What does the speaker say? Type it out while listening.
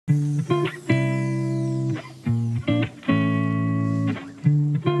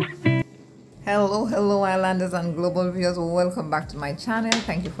Hello islanders and global viewers, welcome back to my channel.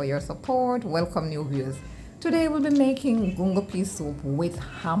 Thank you for your support. Welcome new viewers. Today we'll be making gungo pea soup with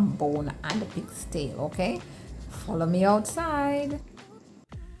ham bone and pig's tail. Okay, follow me outside.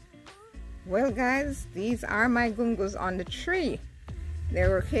 Well guys, these are my gungos on the tree.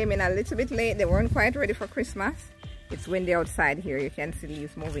 Came in a little bit late. They weren't quite ready for Christmas. It's windy outside here, you can see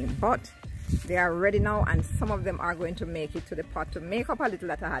leaves moving, but they are ready now, and some of them are going to make it to the pot to make up a little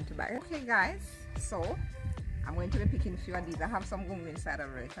that I had to buy. Okay guys, so I'm going to be picking a few of these. I have some gungo inside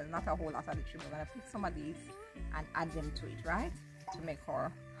already because not a whole lot of the tree. We're going to pick some of these and add them to it, right? To make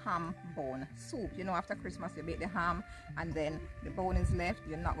our ham bone soup. You know, after Christmas you bake the ham and then the bone is left.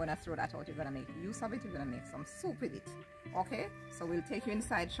 You're not going to throw that out. You're going to make use of it. You're going to make some soup with it. Okay, so we'll take you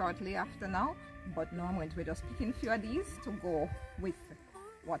inside shortly after now. But now I'm going to be just picking a few of these to go with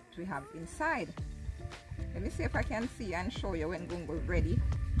what we have inside. Let me see if I can see and show you when gungo is ready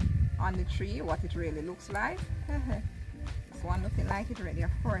on the tree what it really looks like. This one looking like it ready,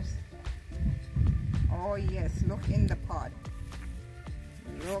 of course. Oh yes, look in the pod.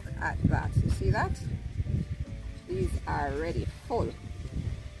 Look at that. You see that? These are ready full.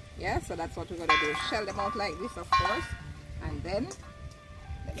 Yeah, so that's what we're going to do. Shell them out like this, of course, and then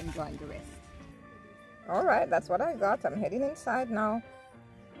let them join the rest. Alright, that's what I got. I'm heading inside now.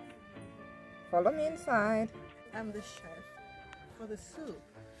 Follow me inside. I'm the chef for the soup.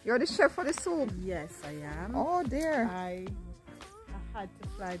 You're the chef for the soup? Yes, I am. Oh dear. I had to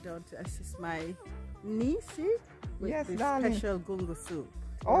fly down to assist my niece with this special gungo soup.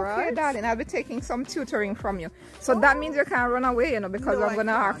 Okay, right? darling, I'll be taking some tutoring from you. So that means you can't run away, you know, because I'm going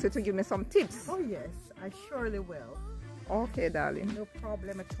to ask you to give me some tips. Oh yes, I surely will. Okay, darling. No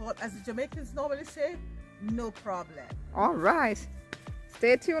problem at all. As the Jamaicans normally say, no problem. All right.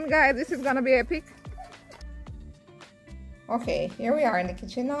 Stay tuned, guys. This is going to be epic. Okay, here we are in the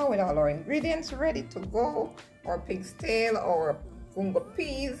kitchen now with all our ingredients ready to go. Our pig's tail, our gungo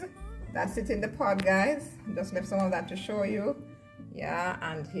peas. That's it in the pot, guys. Just left some of that to show you. Yeah,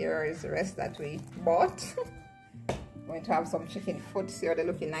 and here is the rest that we bought. Going to have some chicken foot. See how they're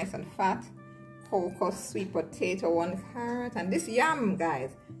looking nice and fat. Coco, sweet potato, 1 carrot. And this yam,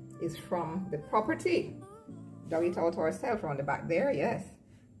 guys, is from the property. Dug it out ourselves around the back there, yes.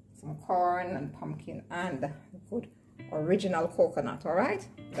 Some corn and pumpkin and good original coconut, all right?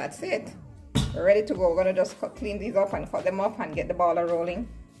 That's it. We're ready to go. We're going to just clean these up and cut them up and get the baller rolling.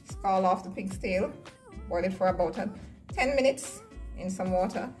 Scald off the pig's tail. Boil it for about 10 minutes in some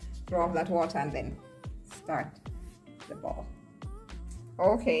water. Draw off that water and then start the ball.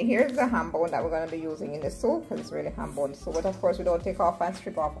 Okay, here's the ham bone that we're going to be using in the soup. It's really ham bone soup, but of course we don't take off and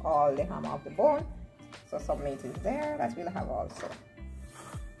strip off all the ham off the bone. So some meat is there that we'll have also.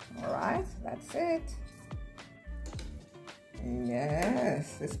 Alright, that's it.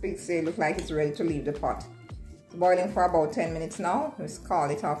 Yes, this pig's tail looks like it's ready to leave the pot. It's boiling for about 10 minutes now. We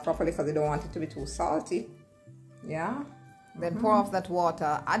scald it off properly because we don't want it to be too salty. Yeah. Then pour off that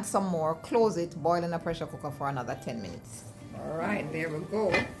water, add some more, close it, boil in a pressure cooker for another 10 minutes. Alright, there we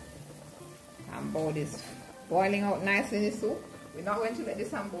go. Ham bone is boiling out nicely in the soup. We're not going to let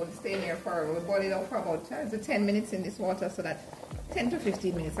this ham bone stay in here forever. We'll boil it out for about 10 minutes in this water, so that 10 to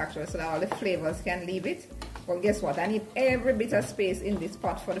 15 minutes actually, so that all the flavors can leave it. But guess what? I need every bit of space in this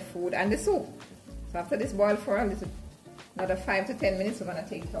pot for the food and the soup. So after this boil for another 5 to 10 minutes, we're going to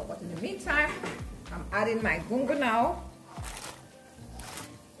take it out. But in the meantime, I'm adding my gungo now.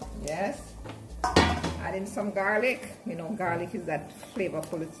 Yes. Adding some garlic. You know, garlic is that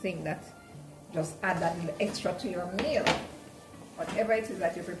flavorful thing that just add that little extra to your meal. Whatever it is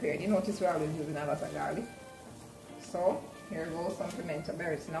that you prepared. You notice we're always using a lot of garlic. So here goes some pimento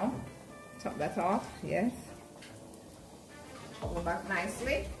berries now. Chop that off. Yes. Cover back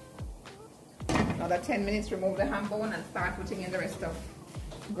nicely. Another 10 minutes, remove the ham bone and start putting in the rest of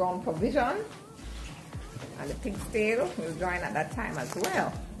ground provision. And the pig's tail will join at that time as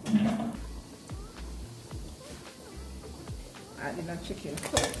well. Adding a chicken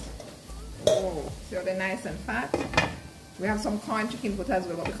foot. Oh, so they're nice and fat. We have some corn chicken foot as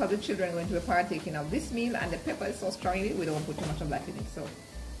well, but because the children are going to be partaking of this meal and the pepper is so strong, we don't put too much of that in it. So,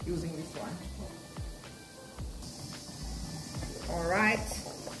 using this one. Alright.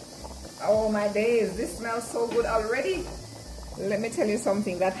 Oh my days, this smells so good already. Let me tell you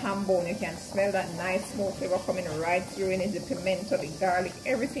something, that ham bone, you can smell that nice smoke flavor coming right through in it, the pimento, the garlic,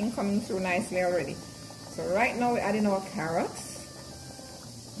 everything coming through nicely already. So right now we're adding our carrots.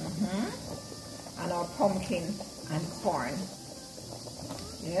 And our pumpkin and corn.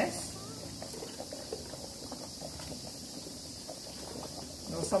 Yes.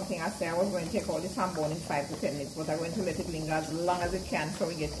 You know, something I said I was going to take out this ham bone in 5 to 10 minutes, but I'm going to let it linger as long as it can so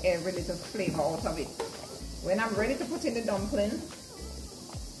we get every little flavor out of it. When I'm ready to put in the dumpling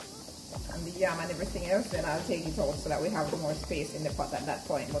and the yam and everything else, then I'll take it out so that we have more space in the pot at that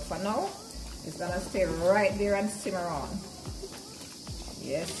point. But for now, it's gonna stay right there and simmer on.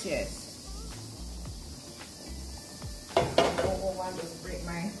 Yes, yes. Oh, I'll just break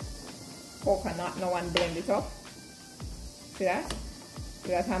my coconut now and blend it up. See that? See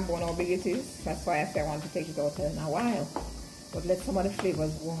that ham bone, how big it is? That's why I say I want to take it out in a while. But let some of the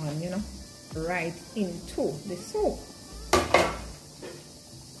flavors go on, you know, right into the soup.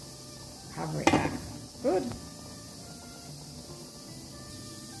 Cover it back. Good.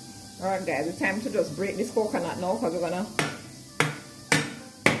 Alright guys, it's time to just break this coconut now because we're gonna...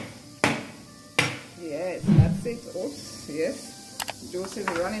 Yes, that's it. Oops, yes. Juice is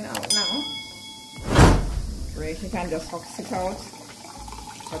running out now. Great, you can just husk it out.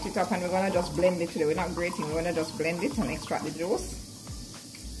 Cut it up and we're gonna just blend it today. We're not grating, we're gonna just blend it and extract the juice.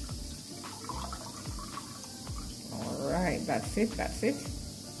 Alright, that's it, that's it.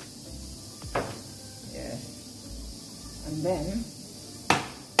 Yes. And then,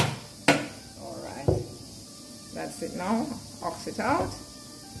 alright, that's it now. Husk it out.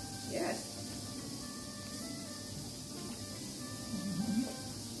 Yes.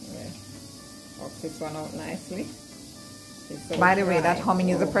 Husk this one out nicely. So by the way, that humming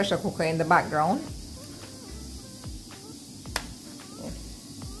is a pressure cooker in the background.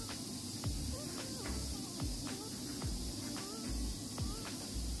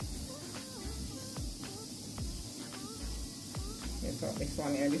 So this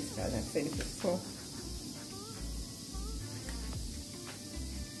one here, this as I said, this is so.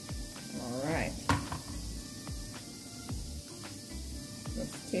 Alright. So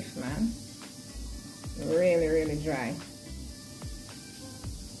stiff, man. Really, really dry.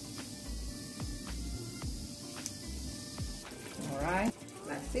 Alright,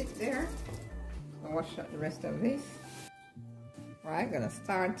 that's it there. I'll wash out the rest of this. Alright, gonna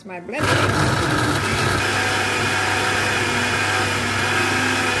start my blending.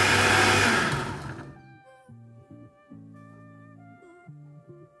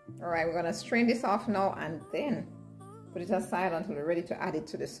 Alright, we're gonna strain this off now and then put it aside until we're ready to add it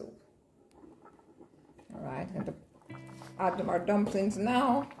to the soup. Alright, going to add our dumplings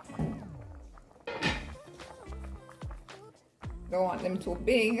now. Don't want them too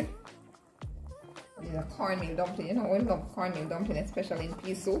big. These are cornmeal dumpling. You know, we love cornmeal dumpling, especially in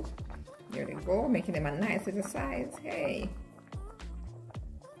pea soup. There they go, making them a nice little size. Hey.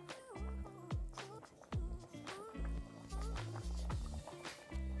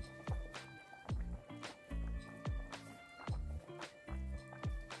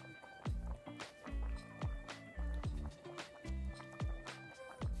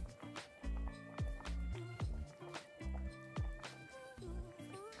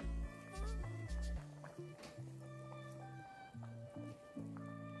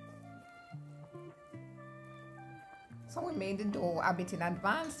 So we made the dough a bit in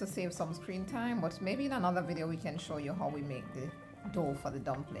advance to save some screen time, but maybe in another video we can show you how we make the dough for the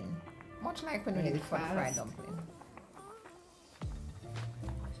dumpling. Much like when we did the fried dumpling.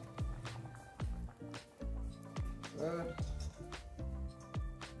 Good.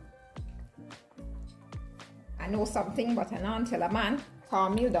 I know something, but I don't tell a man.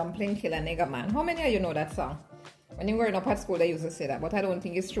 Cornmeal dumpling kill a nigger man. How many of you know that song? When you were growing up at school, they used to say that, but I don't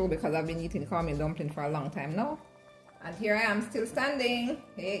think it's true because I've been eating cornmeal dumpling for a long time now. And here I am still standing.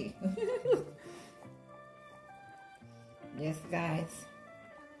 Hey. Yes, guys.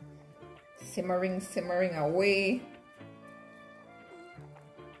 Simmering, simmering away.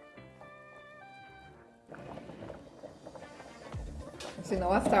 So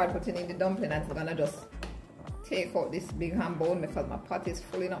now I start putting in the dumpling and I'm gonna just take out this big ham bone because my pot is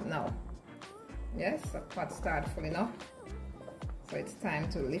filling up now. Yes, the pot starts filling up. So it's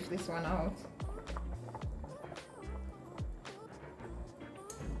time to lift this one out.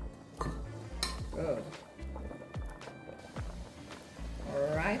 Good.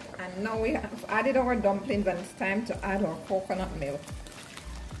 Alright, and now we have added our dumplings and it's time to add our coconut milk.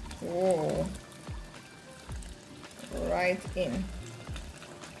 Whoa. Right in.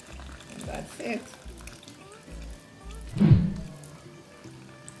 And that's it.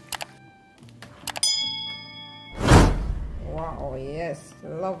 Wow, yes,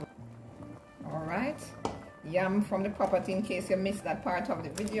 lovely. Alright, yam from the property in case you missed that part of the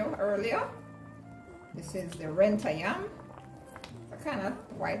video earlier. This is the renta yam. It's a kind of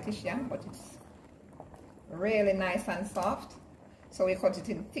whitish yam, but it's really nice and soft. So we cut it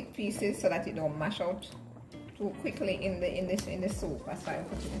in thick pieces so that it don't mash out too quickly in the soup. That's why I'm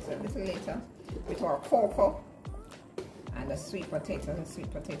putting this a little later with our cocoa and the sweet potatoes. The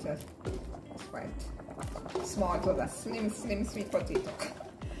sweet potatoes was quite small. It was a slim sweet potato.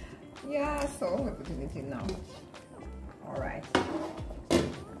 Yeah, so we're putting it in now. All right.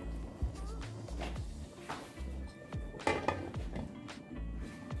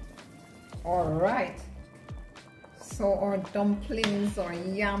 All right. So our dumplings, or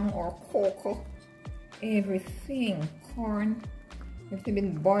yam, or cocoa, everything, corn, everything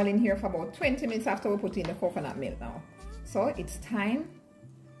been boiling here for about 20 minutes after we put in the coconut milk now. So it's time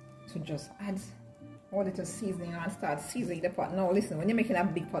to just add all little seasoning and start seasoning the pot. Now listen, when you're making a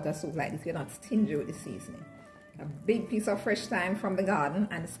big pot of soup like this, you're not stingy with the seasoning. A big piece of fresh thyme from the garden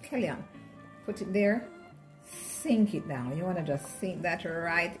and scallion. Put it there, sink it down. You want to just sink that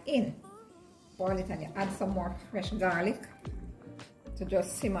right in. Boil it, and you add some more fresh garlic to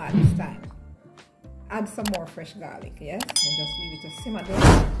just simmer at this time. Add some more fresh garlic, yes, and just leave it to simmer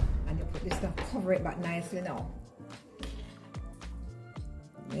there. And you put this down, cover it back nicely now.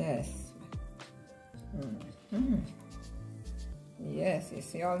 Yes. Yes, you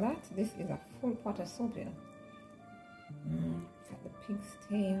see all that? This is a full pot of soup, you know. Got the pig's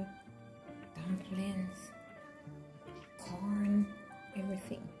tail, dumplings, corn,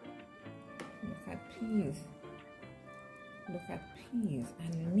 everything. Look at peas. Look at peas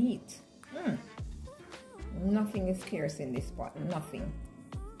and meat. Nothing is scarce in this pot. Nothing.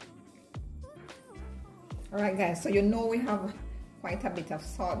 Alright guys, so you know we have quite a bit of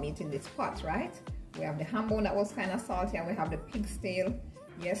salt meat in this pot, right? We have the ham bone that was kind of salty, and we have the pig's tail.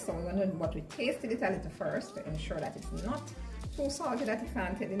 Yes, so we're gonna, but we tasted it a little first to ensure that it's not too salty that you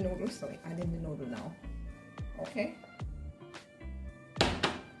can't take the noodles. So we add in the noodle now. Okay.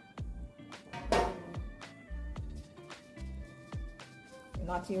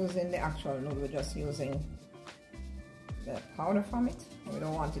 Not using the actual noodle, we're just using the powder from it. We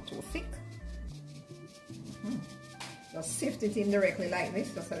don't want it too thick. Just sift it in directly like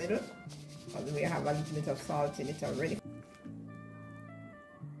this, just a little, because we have a little bit of salt in it already.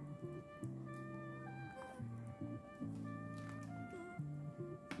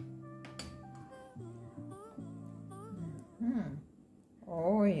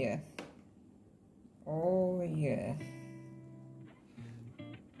 Oh yes, oh yes.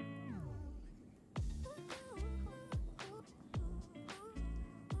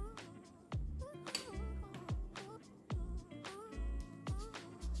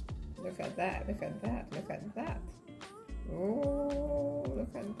 Look at that, look at that, look at that. Oh,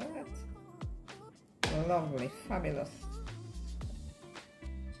 look at that. Lovely, fabulous.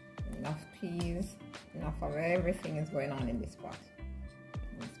 Enough peas, enough of everything is going on in this pot.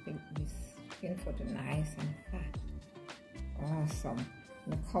 This chicken foot is nice and fat. Awesome.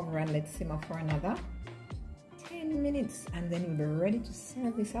 We'll cover and let simmer for another 10 minutes, and then we'll be ready to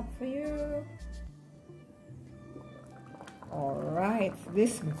serve this up for you. Alright,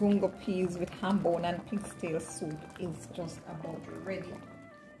 this gungo peas with ham bone and pig's tail soup is just about ready.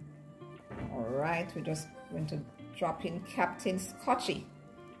 Alright, we're just going to drop in Captain Scotchy.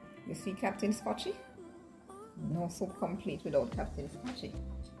 You see Captain Scotchy? No soup complete without Captain Scotchy.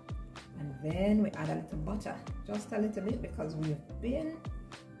 And then we add a little butter, just a little bit, because we've been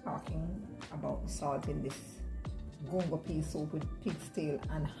talking about the salt in this gungo pea soup with pig's tail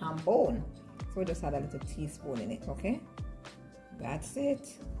and ham bone. So we just add a little teaspoon in it, okay? That's it.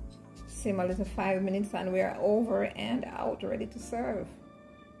 Simmer a little 5 minutes and we're over and out, ready to serve.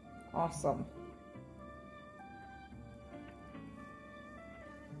 Awesome.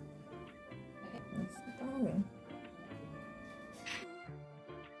 That's darling.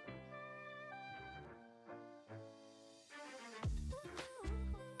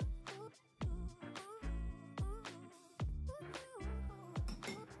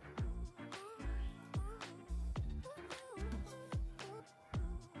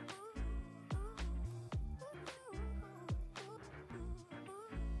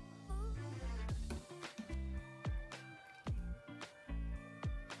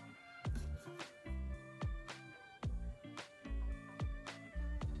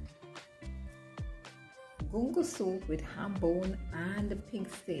 Gungo soup with ham bone and the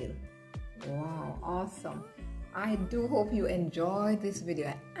pig's tail. Wow, awesome. I do hope you enjoyed this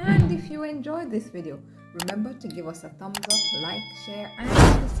video, and if you enjoyed this video, remember to give us a thumbs up, like, share,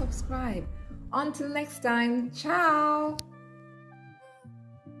 and subscribe. Until next time, ciao.